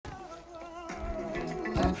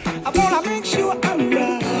I wanna make sure I'm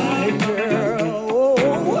right,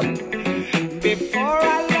 girl, before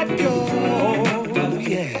I let go.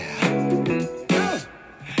 Yeah.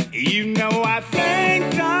 You know I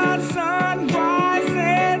think the sun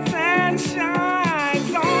rises and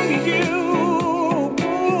shines on you.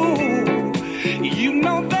 You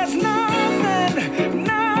know there's nothing,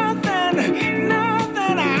 nothing,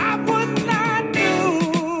 nothing I would not do.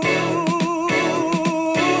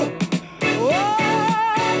 Oh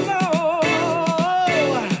no,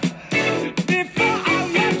 before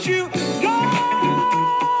I let you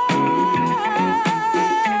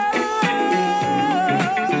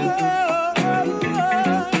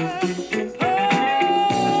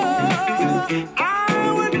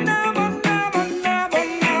I would never, never, never,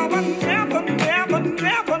 never, never, never,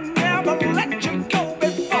 never, never let you go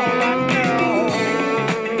before I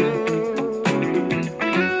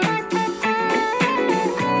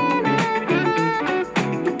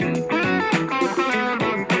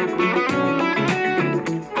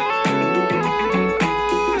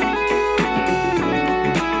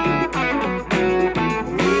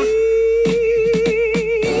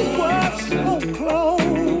We were so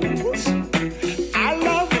close. Our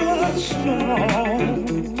love was strong.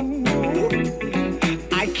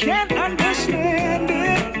 I can't understand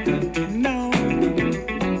it. No.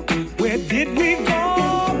 Where did we go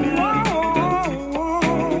wrong?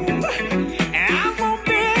 And I won't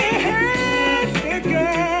be hasty,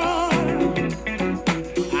 girl.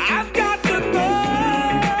 I've got to know.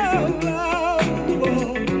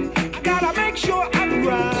 I gotta make sure I'm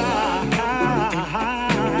right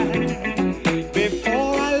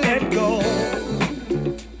before I let go.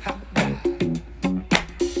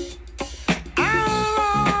 I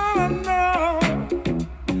wanna know.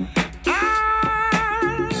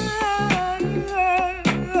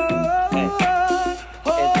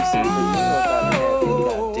 Every single you know about to have your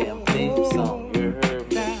goddamn theme song. You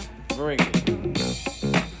heard me? Bring it.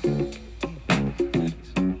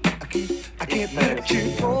 I can't let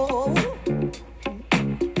you go.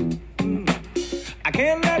 I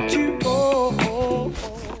can't let you go.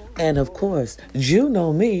 And of course, you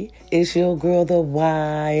know me, it's your girl, the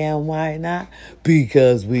why and why not?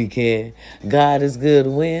 Because we can. God is good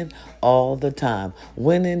when all the time.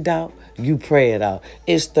 When in doubt, you pray it out.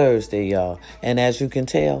 It's Thursday, y'all. And as you can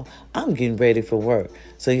tell, I'm getting ready for work.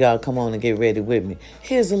 So y'all come on and get ready with me.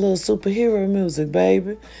 Here's a little superhero music,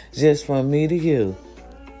 baby. Just from me to you.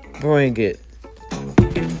 Bring it.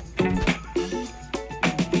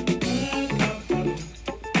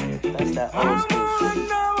 That's that old school shit.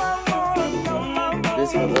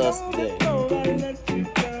 This for us today.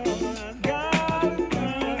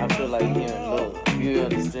 I feel like hearing love. You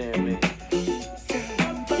understand me? I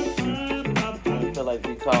feel like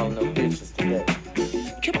we calling up bitches today.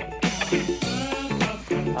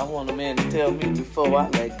 I want a man to tell me before I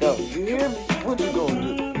let go. You hear me? What you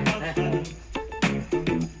gonna do?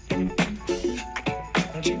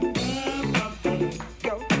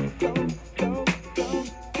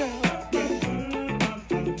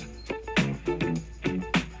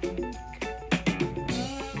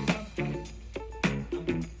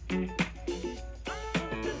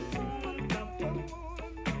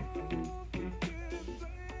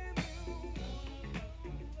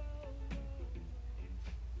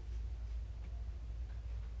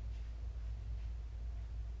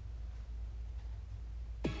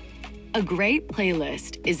 A great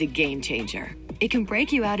playlist is a game changer. It can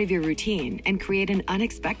break you out of your routine and create an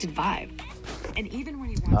unexpected vibe. And even when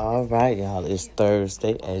you want All right, y'all. It's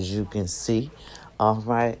Thursday, as you can see. All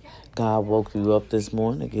right. God woke you up this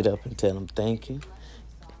morning. Get up and tell him thank you.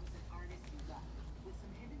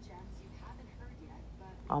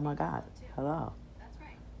 Oh, my God. Hello. I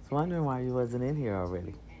was wondering why you wasn't in here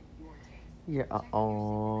already. Yeah.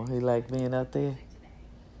 Oh, he like being out there?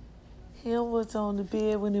 He was on the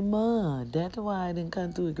bed with his mom. That's why I didn't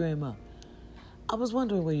come through with Grandma. I was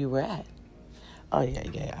wondering where you were at. Oh,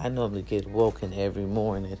 yeah. I normally get woken every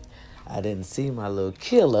morning. I didn't see my little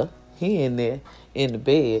killer. He in there in the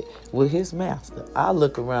bed with his master. I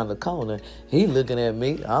look around the corner. He looking at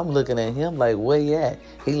me. I'm looking at him like, where you at?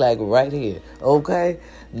 He like, right here. Okay?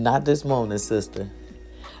 Not this morning, sister.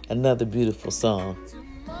 Another beautiful song.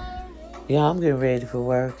 Yeah, I'm getting ready for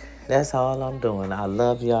work. That's all I'm doing. I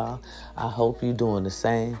love y'all. I hope you're doing the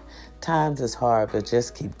same. Times is hard, but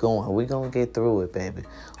just keep going. We're going to get through it, baby.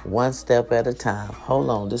 One step at a time. Hold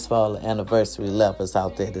on. This for all the anniversary lovers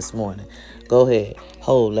out there this morning. Go ahead.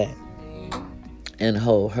 Hold that. And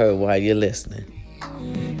hold her while you're listening.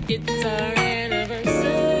 It's our anniversary.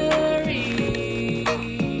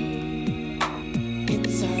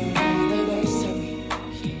 It's our anniversary.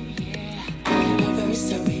 Yeah,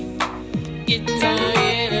 anniversary. It's our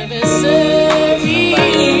anniversary.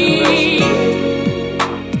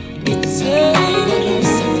 It's our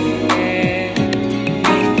anniversary.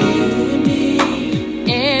 You and me.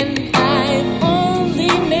 And I've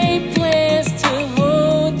only made plans to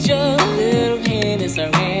hold your little hand. It's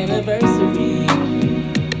our anniversary.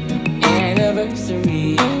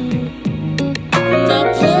 Anniversary. The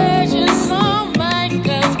pleasure's all mine,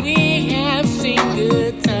 'cause we have seen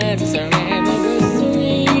good times. It's our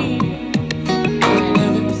anniversary.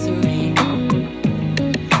 Anniversary.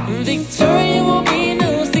 Victoria will be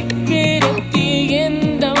no secret at the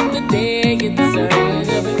end of the day. It's our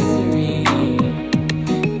anniversary.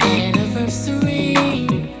 Anniversary.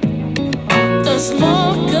 A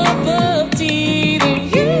small cup of tea that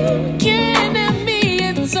you can have me.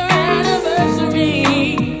 It's our anniversary.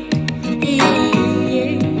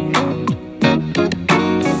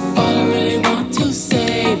 All I really want to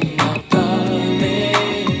say, my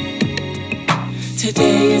darling,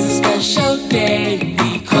 today is a special day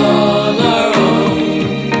we call our own.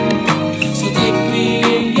 So take me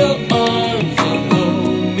in your arms and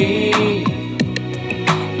hold me,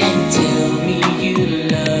 and tell me you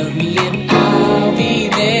love me, and I'll be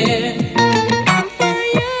there for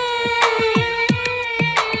you.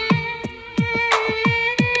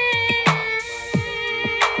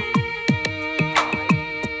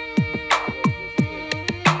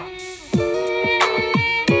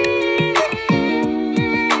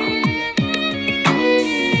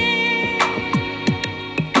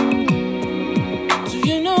 Do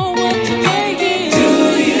you know what today is? Do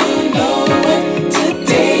you know what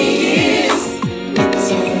today is? It's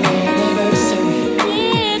our anniversary.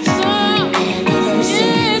 It's our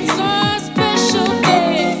anniversary. It's our special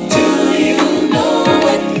day. Do you know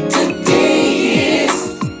what today is?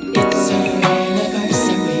 It's our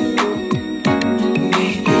anniversary.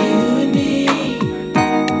 With you and me.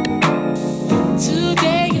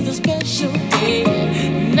 Today is a special day,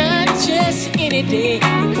 not just any day.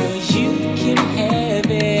 Girl, you can have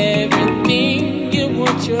everything you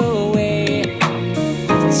want your way.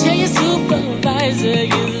 Tell your supervisor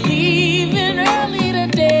you're leaving early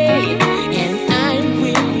today, and I'm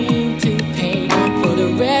willing to pay for the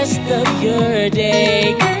rest of your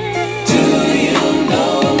day. Do you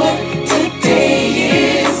know what today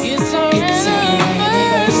is? It's our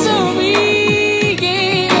anniversary.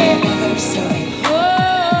 Yeah. Anniversary. Oh.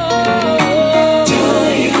 Do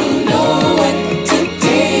you know what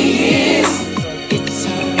today is? It's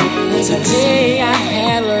our anniversary. Today I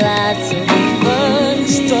had lots of fun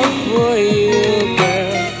stuff for you,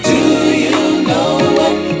 girl. Do you know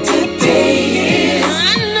what today is?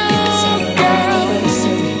 I know, girl.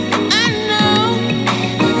 I know.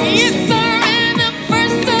 It's our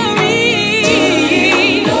anniversary. Do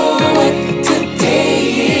you know what today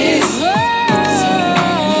is? It's our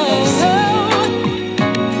anniversary.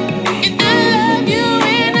 If I love you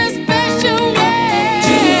in a special way.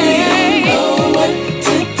 Do you know what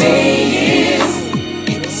today is?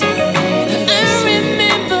 It's our anniversary. I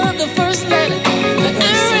remember the first letter.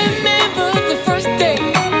 I remember the first day.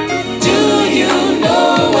 Do you know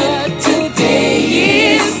what today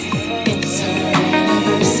is? It's our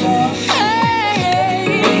anniversary. Hey,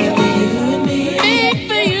 made for you and me. Made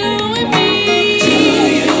for you and me. Do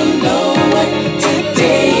you know what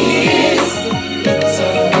today is? It's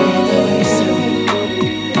our anniversary.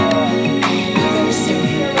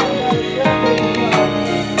 Anniversary.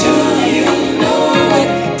 Do you know what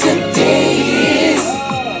today is?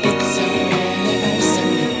 It's our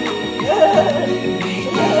anniversary. With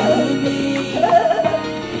you and me.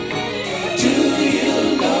 Do you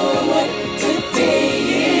know what today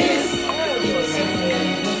is? It's our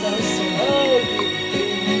anniversary.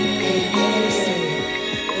 Anniversary.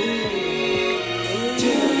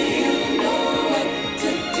 Do you know what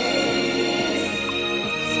today is?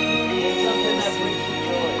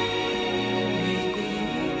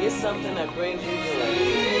 It's something that brings you joy.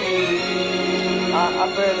 I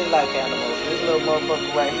barely like animals. This little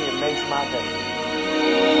motherfucker right here makes my day.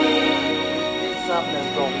 It's something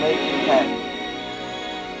that's gonna make you happy.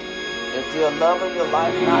 If you're a lover of your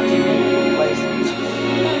life, not you can replace it.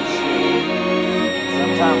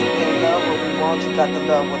 Sometimes we can't love what we want. You got to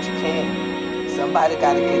love what you can. Somebody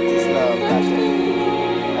gotta get this love back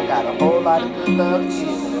there. I got a whole lot of good love to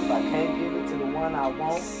give, and if I can't give it to the one I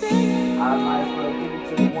want, I might as well give it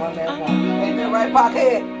to the one that wants. Ain't that right,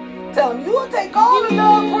 Pockhead? Tell him you'll take all the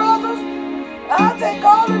love, brothers. I'll take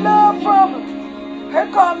all the love from him. Her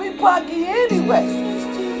call me Pocky anyway.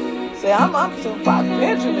 Say I'm Tupac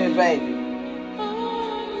Benjamin, baby.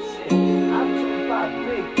 Shit, I'm Tupac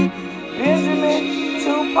Big. Benjamin,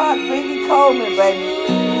 Tupac, Biggie Coleman, baby.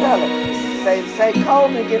 Tell him. baby. Say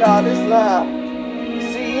Coleman get all this love.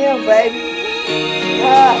 CM, baby.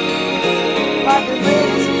 Pocket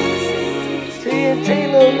Beans. TNT,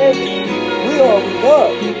 little nigga. We all we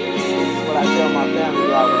up. That's what I tell my family,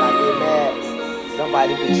 y'all, when I get mad.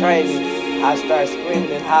 Somebody betray me. I start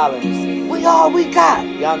screaming and hollering. We all we got.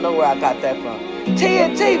 Y'all know where I got that from.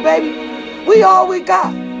 TNT, baby. We all we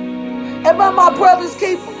got. Am I my brother's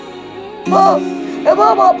keeper? Huh? Am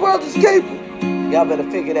I my brother's keeper? Y'all better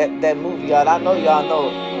figure that movie out. I know y'all know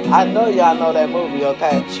it. I know y'all know that movie,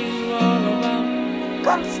 okay?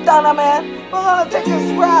 Come stunner, man. We're gonna take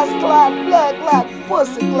this rise, clot, blood clot,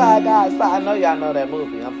 pussy clot outside. I know y'all know that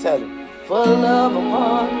movie. I'm telling you. For the love of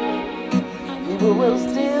one, people will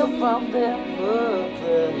steal from their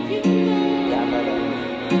mother. Y'all know that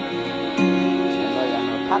movie. Y'all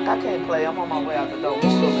know. Pac, I can't play. I'm on my way out the door. What's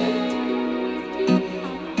up, man?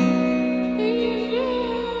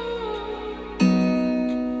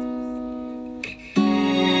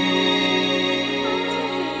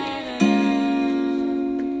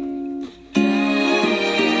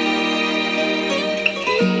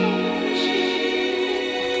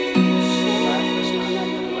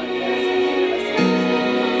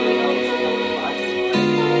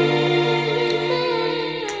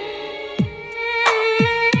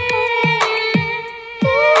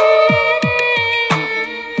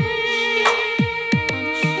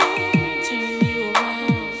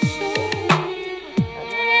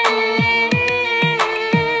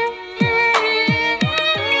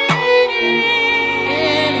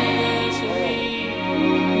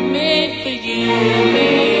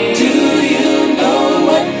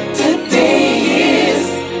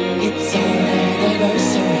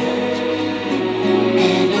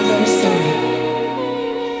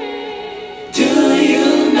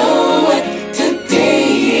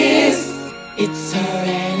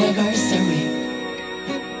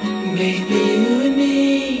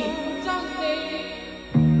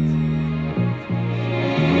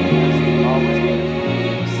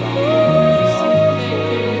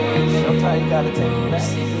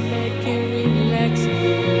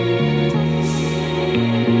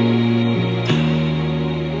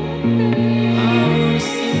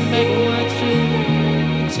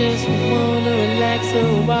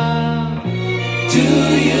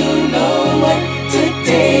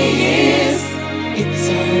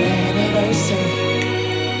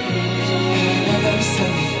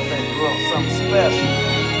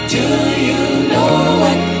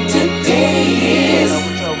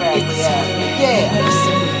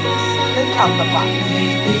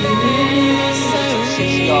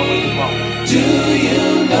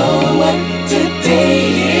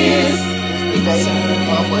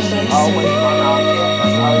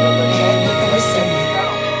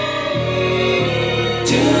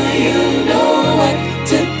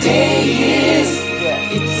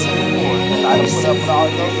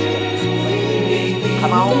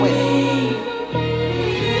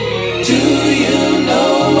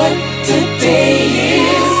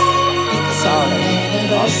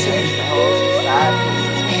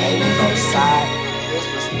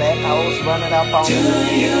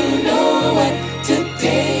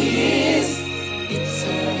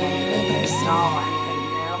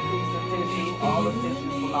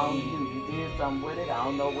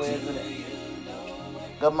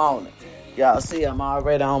 Good morning. Y'all see, I'm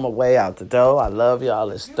already on my way out the door. I love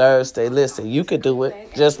y'all. It's Thursday. Listen, you could do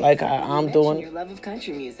it just like how I'm doing it. Your love of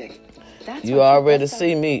country music. That's You already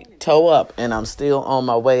see me toe up, and I'm still on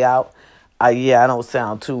my way out. I don't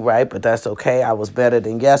sound too right, but that's okay. I was better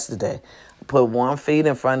than yesterday. Put one feet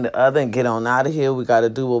in front of the other and get on out of here. We got to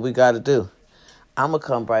do what we got to do. I'm going to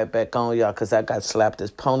come right back on y'all because I got slapped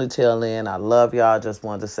this ponytail in. I love y'all. Just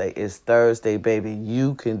wanted to say it's Thursday, baby.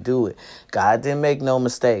 You can do it. God didn't make no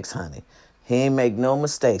mistakes, honey. He ain't make no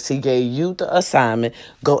mistakes. He gave you the assignment.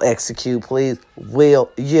 Go execute, please.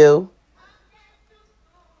 Will you?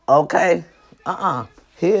 Okay.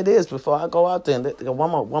 Here it is before I go out there.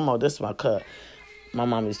 One more. This is my cut. My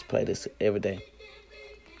mom used to play this every day.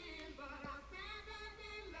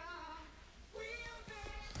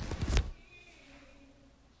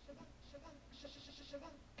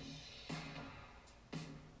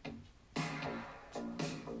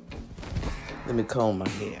 Let me comb my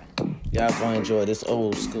hair. Y'all gonna enjoy this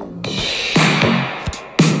old school.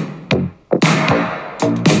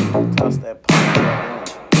 Toss that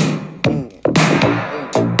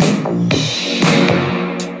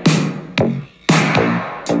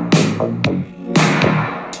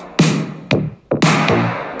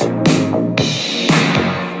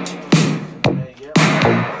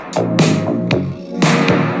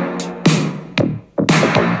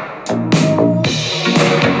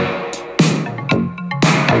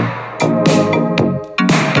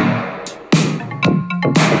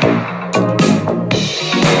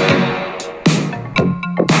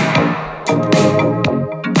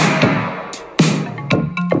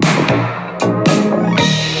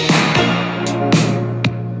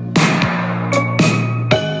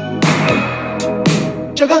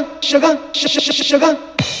sugar, sugar.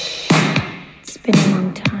 It's been a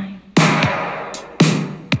long time.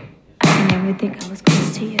 I never think I was gonna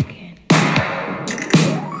see you again.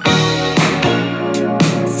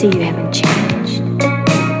 See, you haven't changed.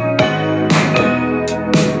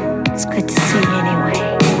 It's good to see you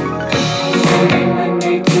anyway. Sunday,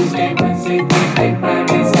 Monday, Tuesday, Wednesday, Thursday,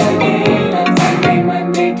 Friday, Saturday. On Sunday,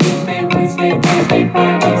 Monday, Tuesday, Wednesday, Thursday,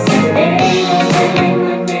 Friday, Saturday. On Sunday,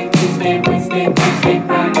 Monday, Tuesday, Wednesday, Thursday,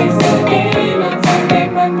 Friday, Saturday. On Sunday,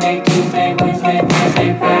 Monday, Tuesday, Wednesday, Thursday,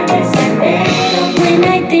 Friday, Saturday. When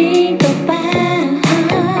I think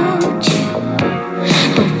about you,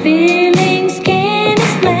 my feelings can't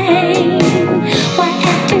explain why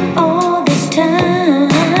after all this time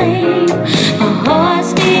my heart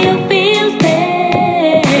still feels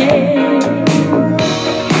pain.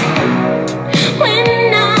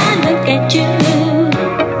 When I look at you,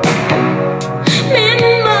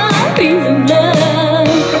 memories of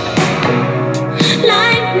love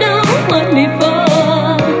like no one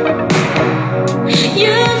before.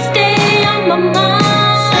 You stay on my mind.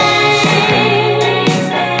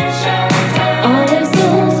 Always so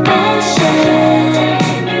special,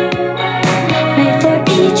 made for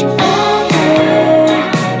each other.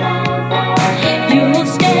 You will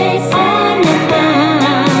stay on my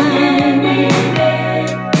mind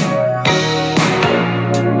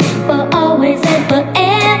for always and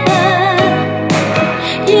forever.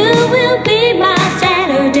 You will be my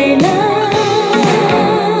Saturday love.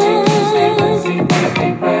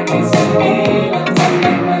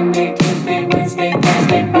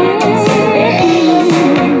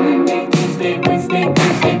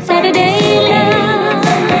 Saturday love.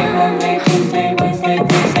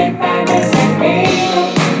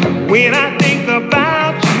 When I think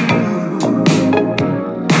about you,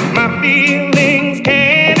 my feelings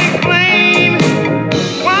can't explain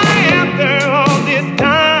why after all this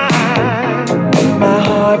time my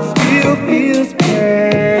heart still feels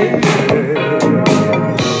pain.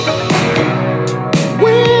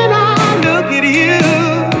 When I look at you,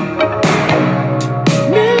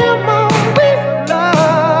 memories of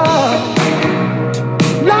love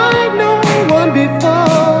like no one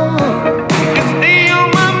before. You stay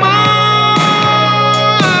on my mind.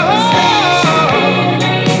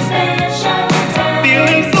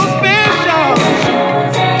 Feeling so special,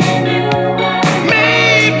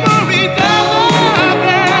 made for each other,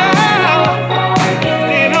 girl.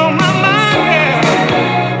 Staying on my mind,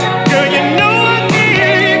 girl. Girl, you know I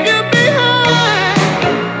can't leave you behind.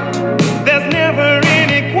 There's never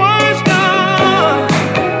any question.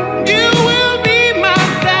 You will be my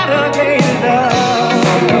Saturday love.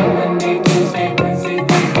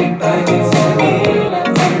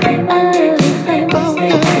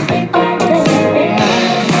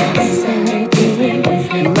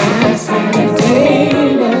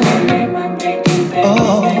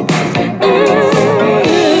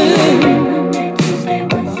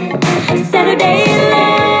 Saturday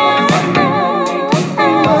love.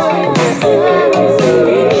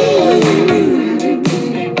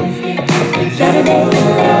 Saturday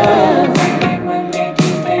love.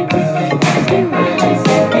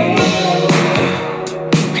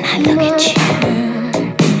 When I look at you,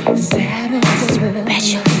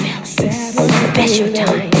 special feelings, special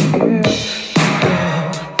time.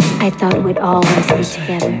 I thought we'd always be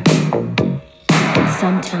together.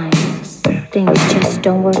 Sometimes things just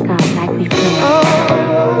don't work out like we planned.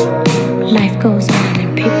 Life goes on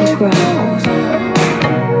and people grow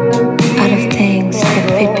out of things that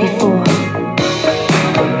fit before.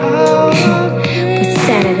 But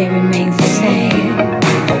Saturday remains the same,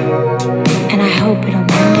 and I hope it'll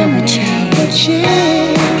never change.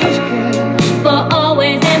 For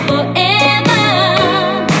always and forever,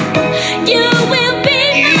 you will be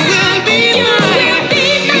mine. You will be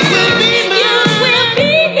mine. You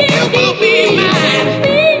will be mine.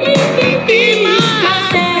 Be my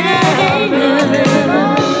Saturday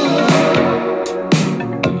love.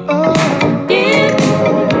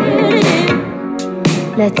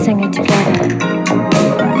 Let's sing it together.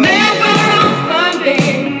 Never on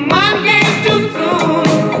Sunday, Monday's too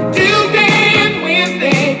soon. Tuesday and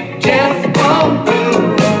Wednesday just won't do.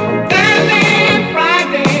 Thursday and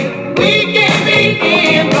Friday, we can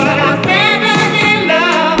begin, but our Saturday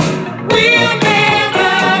love will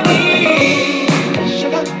never be.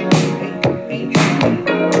 Sugar.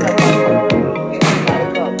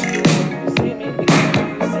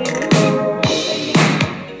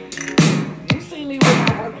 You see me with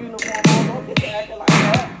my work uniform on?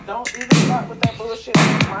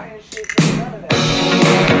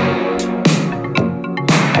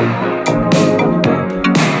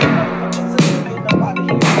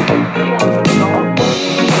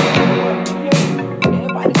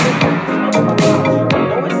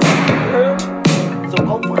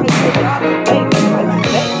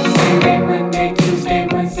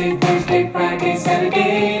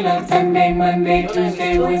 Monday,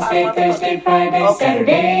 Tuesday, Wednesday, Thursday, Friday,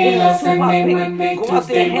 Saturday, love Sunday, Monday,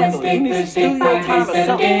 Tuesday, Wednesday, Thursday, Friday,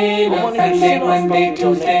 Saturday, love Sunday, Monday,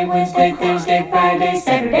 Tuesday, Wednesday, Thursday, Friday,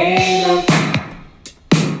 Saturday, love.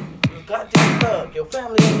 You got this love. Your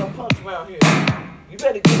family ain't no punch around here. You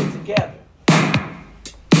better get it together.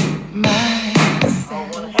 I don't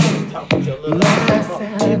wanna have to talk with your little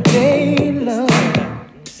Saturday, love.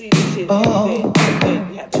 You see this shit every day.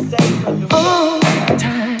 You have to say something. All the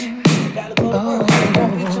time. You gotta go to work. You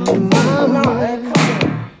gonna get your little phone on, man.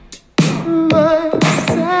 Come on. My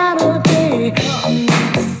Saturday,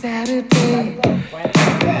 Saturday, love.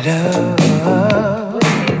 Where the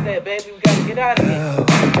kids at, baby? We gotta get out of here.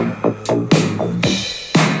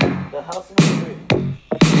 The hustle is real.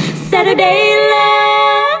 Saturday love.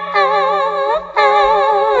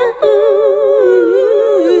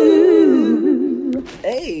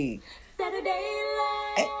 Hey. Saturday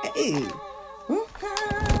love. Hey.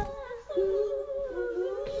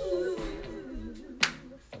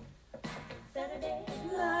 Saturday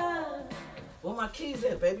love. Where my keys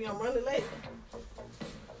at, baby? I'm running late.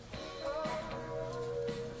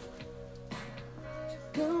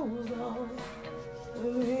 Goes on.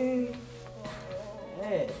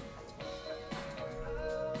 Hey.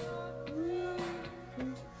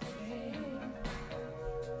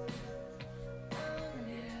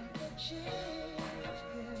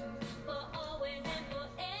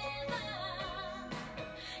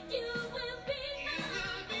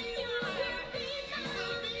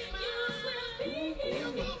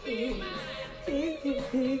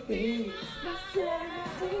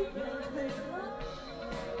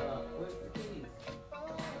 Where's the keys?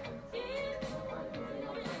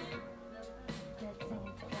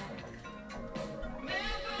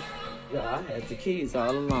 Yo, I had the keys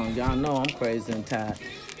all along. Y'all know I'm crazy and tired.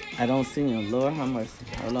 I don't see them. Lord have mercy.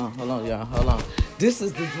 Hold on, y'all. Hold on. This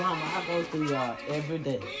is the drama I go through, y'all, every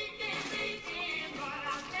day.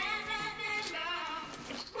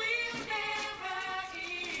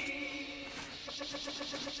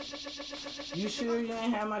 You sure you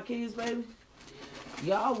ain't have my keys, baby?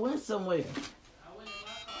 Y'all went somewhere.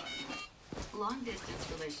 Long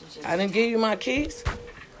distance relationships. I didn't give you my keys.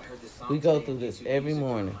 We go through this every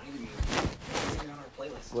morning.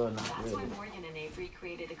 Well, not That's why really. Morgan and Avery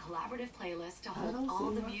created a collaborative playlist to hold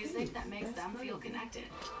all the music that makes them feel connected.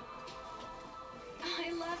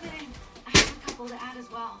 I love it. I have a couple to add as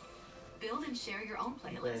well. Build and share your own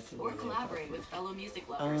playlist or collaborate with fellow music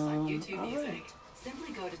lovers on YouTube all right. Music.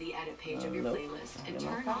 Simply go to the edit page of your nope. playlist and In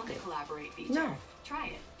my turn on the pocket. collaborate feature. No. Try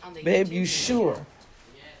it on the Babe, YouTube you Music sure? app.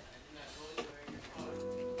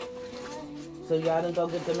 So y'all didn't go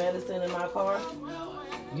get the medicine in my car?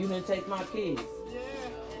 You didn't take my keys?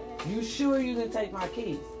 You sure you didn't take my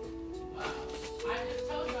keys? I just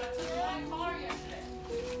told you I took my car yesterday.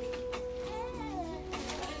 I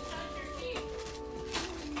didn't touch your keys.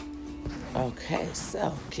 Okay,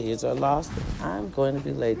 so kids are lost. I'm going to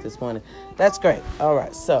be late this morning. That's great. All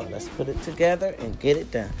right, so let's put it together and get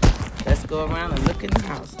it done. Let's go around and look in the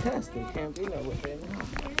house. Test it. Can't be nowhere in the house.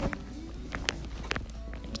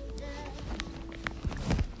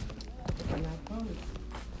 And I promise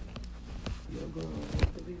you, you're going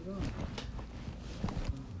to be wrong.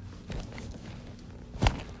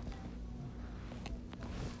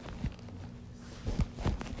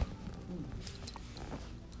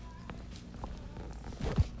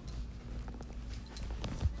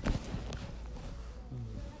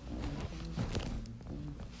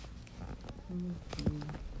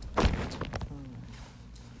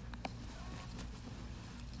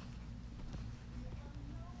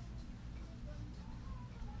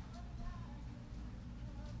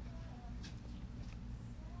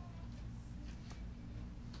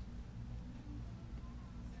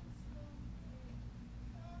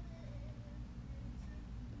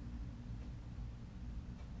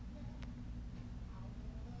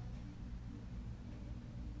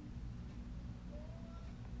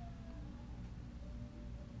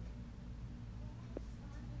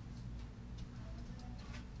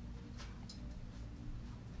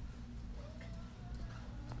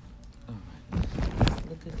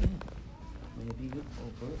 Look again. Maybe you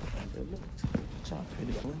overlooked. Good job,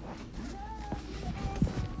 pretty boy.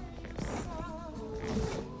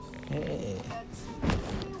 Hey.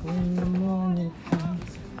 When the morning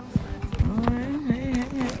comes. All right,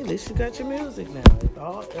 hey. At least you got your music now. If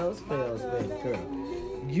all else fails, baby girl,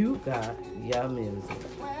 you got your music.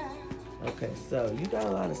 Okay, so you got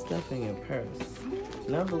a lot of stuff in your purse.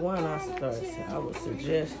 Number one, I would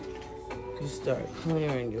suggest you start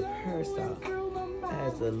clearing your purse out.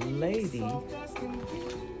 As a lady,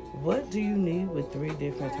 what do you need with 3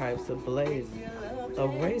 different types of blazers? a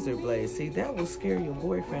razor blade. See, that will scare your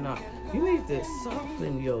boyfriend off. You need to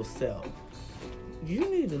soften yourself. You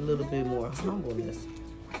need a little bit more humbleness,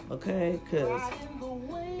 okay? Because,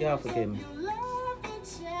 y'all forgive me.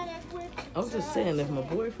 I was just saying, if my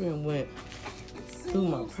boyfriend went through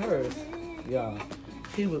my purse, y'all,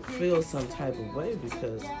 he would feel some type of way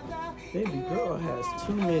because baby girl has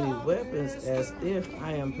too many weapons as if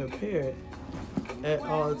I am prepared at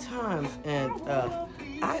all times. And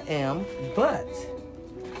I am, but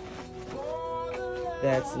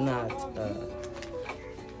that's not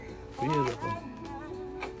beautiful.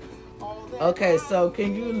 Okay, so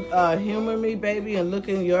can you humor me, baby, and look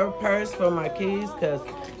in your purse for my keys? Because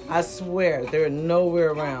I swear they're nowhere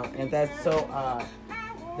around, and that's so odd.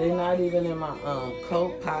 They're not even in my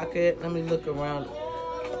coat pocket. Let me look around.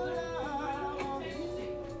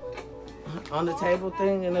 On the table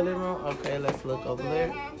thing in the living room? Okay, let's look over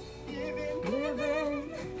there.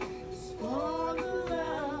 Living for the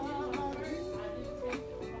love.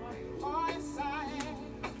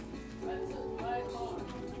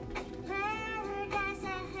 Paradise I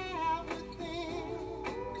have within.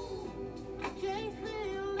 Can't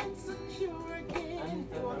feel insecure again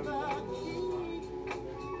for the key.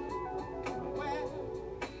 Well,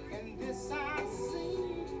 in this I see,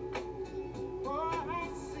 oh I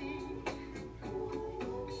see.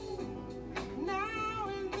 Now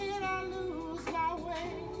and then I lose my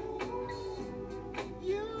way,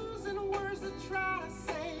 using words to try to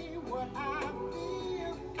say what I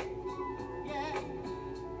feel. Yeah,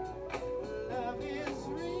 love is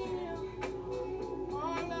real.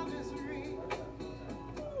 Oh, love is real.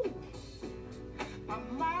 I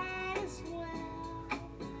might as well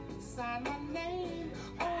sign my name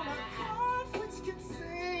on a card which can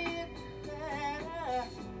say it better.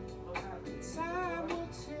 Time will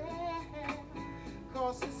tell,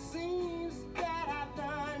 'cause it seems that I've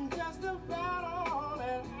done just about all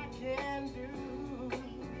that I can do.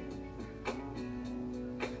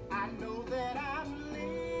 I know that I'm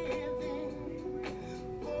living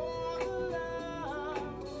for the love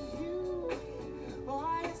of you.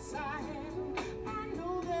 Oh, yes, I am. I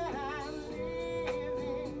know that I'm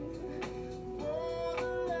living for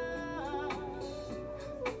the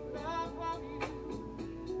love of you.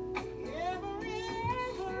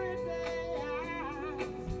 Every day I'm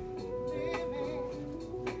living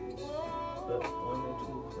for one or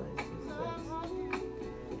two places.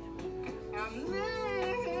 I'm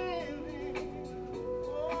living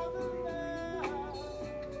for the love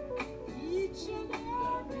each and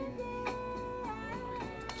every day.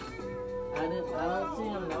 I don't see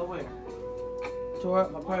him nowhere. Tore up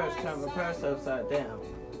my purse, turned my purse upside down.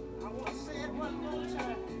 I want to say it one more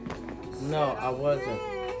time. No, I wasn't.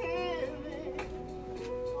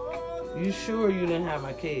 You sure you didn't have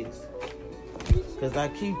my keys? Because I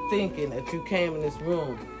keep thinking that you came in this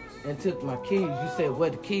room and took my keys. You said,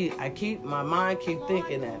 what the key? My mind keep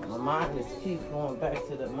thinking that. My mind is keep going back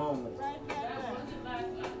to the moment.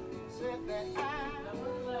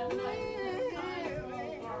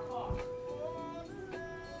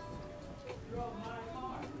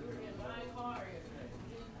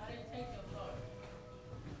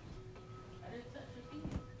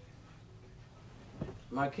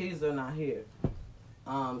 My keys are not here.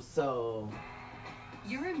 So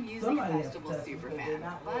You're a music somebody festival has to super touch it, fan,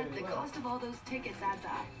 not but very the well. cost of all those tickets adds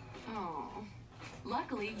up. Oh.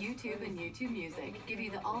 Luckily, YouTube and YouTube Music give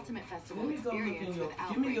you the ultimate festival Let me go look experience in your. without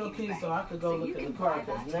Give me your breaking the keys so bank. I could go So look you in can the car. buy that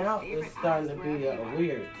Because to your now favorite it's starting to artists be wherever you are.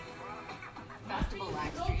 weird. Festival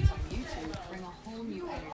live streams on YouTube bring a whole new energy.